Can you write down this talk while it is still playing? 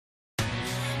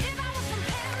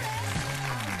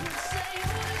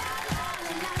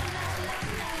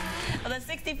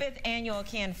65th Annual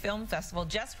Cannes Film Festival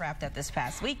just wrapped up this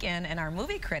past weekend, and our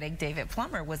movie critic, David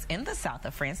Plummer, was in the south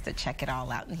of France to check it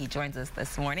all out, and he joins us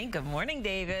this morning. Good morning,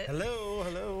 David. Hello,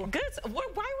 hello. Good. Why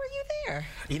were you there?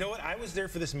 You know what? I was there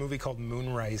for this movie called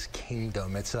Moonrise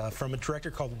Kingdom. It's from a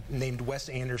director named Wes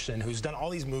Anderson, who's done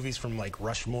all these movies from like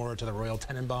Rushmore to the Royal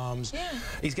Tenenbaums. Yeah.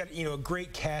 He's got, you know, a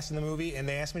great cast in the movie, and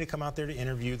they asked me to come out there to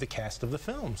interview the cast of the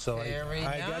film. So it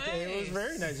was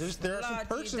very nice. There are some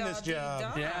perks in this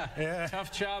job. Yeah.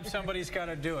 Tough job. Somebody's got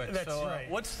to do it. That's right.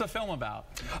 What's the film about?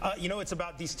 You know, it's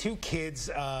about these two kids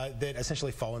that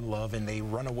essentially fall in love, and they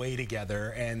run away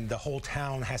together, and the whole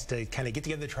town has to kind of get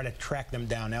together to try to track them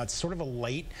down. Now, it's sort of a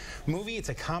light movie. It's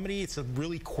a comedy. It's a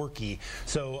really quirky.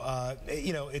 So,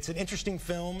 you know, it's an interesting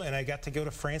film, and I got to go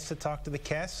to France to talk to the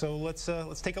cast. So let's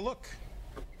take a look.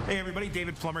 Hey everybody,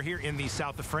 David Plummer here in the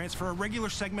south of France for a regular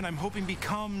segment I'm hoping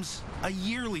becomes a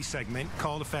yearly segment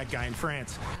called A Fat Guy in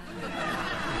France.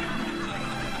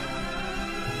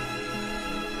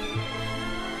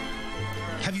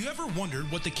 Have you ever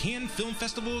wondered what the Cannes Film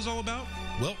Festival is all about?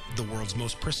 Well, the world's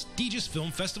most prestigious film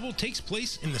festival takes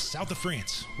place in the south of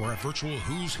France, where a virtual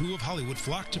who's who of Hollywood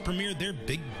flock to premiere their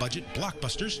big-budget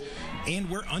blockbusters, and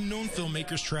where unknown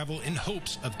filmmakers travel in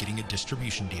hopes of getting a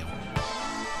distribution deal.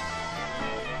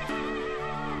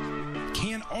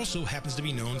 Cannes also happens to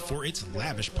be known for its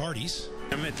lavish parties.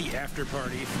 I'm at the after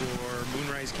party for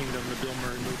Moonrise Kingdom, the Bill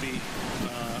Murray movie.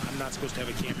 I'm not supposed to have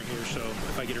a camera here, so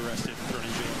if I get arrested and thrown in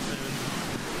jail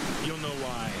soon, you'll know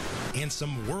why. And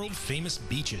some world-famous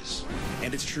beaches.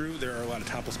 And it's true, there are a lot of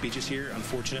topless beaches here.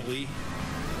 Unfortunately,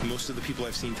 most of the people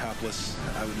I've seen topless,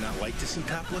 I would not like to see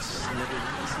topless. I never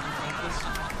want to see them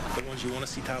topless. The ones you want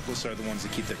to see topless are the ones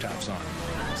that keep their tops on.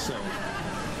 So,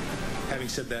 having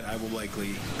said that, I will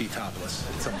likely be topless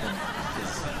at some point,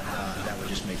 because that would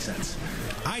just make sense.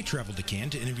 I traveled to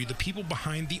Cannes to interview the people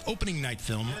behind the opening night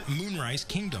film, Moonrise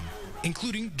Kingdom,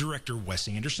 including director Wes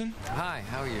Anderson. Hi,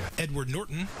 how are you? Edward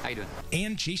Norton. How you doing?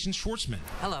 And Jason Schwartzman.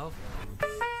 Hello.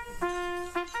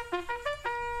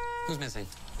 Who's missing?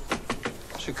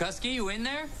 Shukusky, you in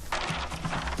there?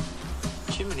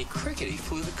 Jiminy Cricket, he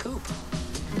flew the coop.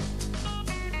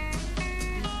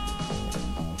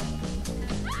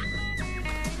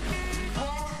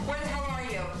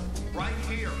 Right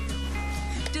here.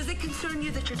 Does it concern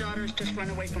you that your daughter has just run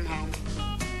away from home?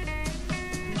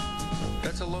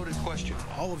 That's a loaded question.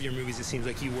 All of your movies, it seems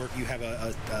like you have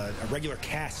a regular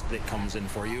cast that comes in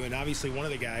for you, and obviously one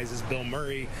of the guys is Bill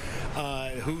Murray,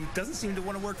 who doesn't seem to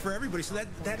want to work for everybody, so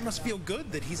that must feel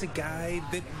good that he's a guy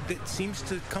that seems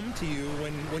to come to you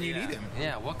when you need him.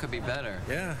 Yeah, what could be better?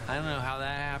 Yeah. I don't know how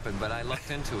that happened, but I looked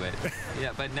into it.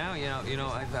 Yeah, but now, you know,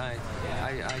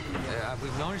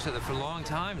 we've known each other for a long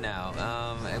time now.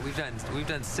 And we've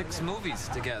done 6 movies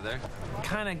together.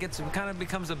 Kind of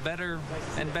becomes a better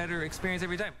and better experience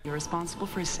every time. You're responsible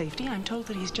for his safety. I'm told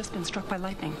that he's just been struck by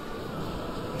lightning.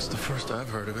 It's the first I've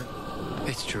heard of it.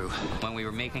 It's true. When we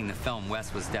were making the film,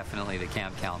 Wes was definitely the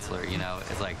camp counselor. You know,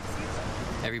 it's like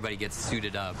everybody gets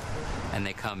suited up and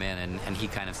they come in and he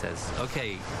kind of says,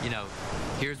 okay, you know,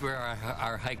 here's where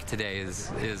our hike today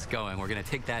is going. We're going to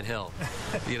take that hill.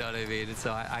 You know what I mean? And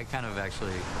so I kind of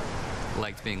actually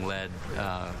liked being led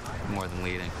more than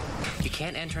leading. You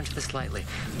can't enter into this lightly.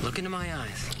 Look into my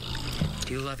eyes.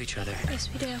 Do you love each other? Yes,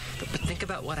 we do. But think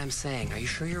about what I'm saying. Are you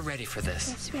sure you're ready for this?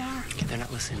 Yes, we are. Okay, they're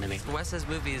not listening to me. Wes's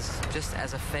movies, just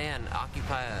as a fan,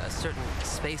 occupy a certain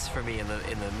space for me in the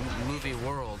movie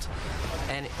world,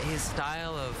 and his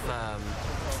style of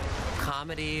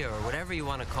comedy or whatever you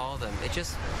want to call them,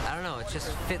 I don't know, it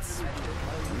just fits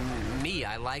me.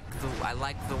 I like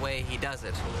the way he does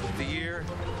it. The year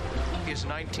is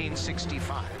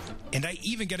 1965. And I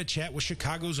even got a chat with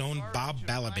Chicago's own Bob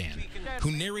Balaban, who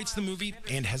narrates the movie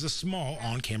and has a small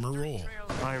on-camera role.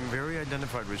 I'm very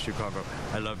identified with Chicago.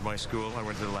 I loved my school. I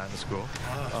went to the Latin school.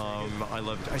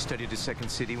 I studied at Second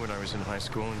City when I was in high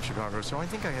school in Chicago, so I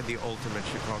think I had the ultimate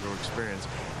Chicago experience.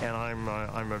 And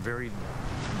I'm a very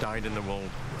dyed-in-the-wool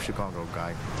Chicago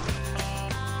guy.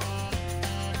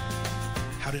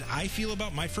 How did I feel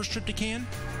about my first trip to Cannes?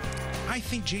 I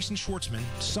think Jason Schwartzman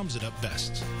sums it up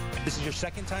best. This is your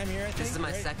second time here, I think? This is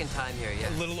my second time here, yeah.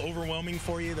 A little overwhelming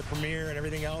for you, the premiere and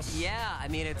everything else? Yeah, I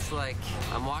mean, it's like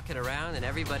I'm walking around and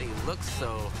everybody looks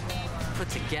so put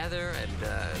together, and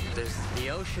the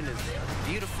ocean is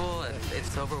beautiful, and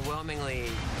it's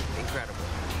overwhelmingly incredible.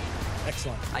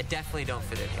 Excellent. I definitely don't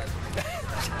fit in here.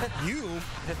 You?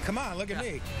 Come on, look at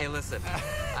me. Hey, listen,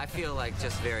 I feel like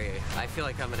I feel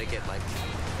like I'm going to get, like,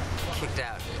 kicked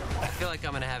out. I feel like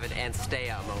I'm going to have an and stay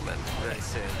out moment very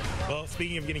soon. Well,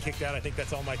 speaking of getting kicked out, I think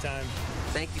that's all my time.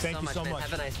 Thank you so much, man.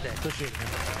 Have a nice day. Appreciate it, man.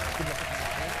 Good luck.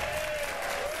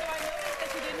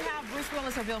 Bruce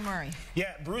Willis or Bill Murray?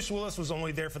 Yeah, Bruce Willis was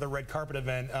only there for the red carpet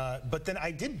event, but then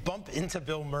I did bump into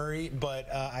Bill Murray, but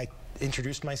I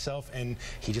introduced myself, and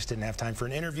he just didn't have time for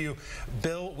an interview.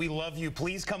 Bill, we love you.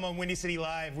 Please come on Windy City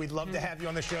Live. We'd love to have you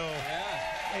on the show. Yeah.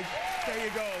 Hey, there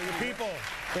you go. Your people,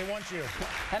 they want you.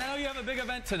 And I know you have a big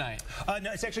event tonight.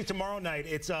 No, it's actually tomorrow night.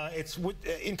 It's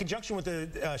in conjunction with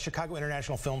the Chicago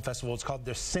International Film Festival. It's called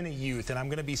the Cine Youth, and I'm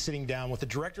going to be sitting down with the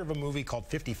director of a movie called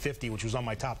 50/50, which was on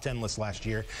my top 10 list last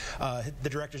year. The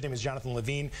director's name is Jonathan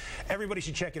Levine. Everybody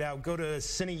should check it out. Go to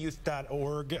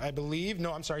cineyouth.org, I believe.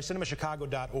 No, I'm sorry,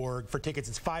 cinemachicago.org for tickets.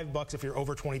 It's $5 if you're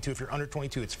over 22. If you're under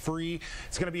 22, it's free.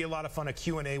 It's going to be a lot of fun, a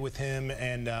Q&A with him,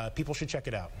 and people should check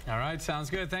it out. All right, sounds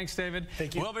good. Thanks, David.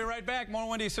 Thank you. We'll be right back. More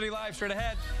Windy City Live straight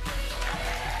ahead.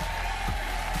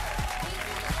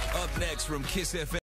 Up next from KISS FM.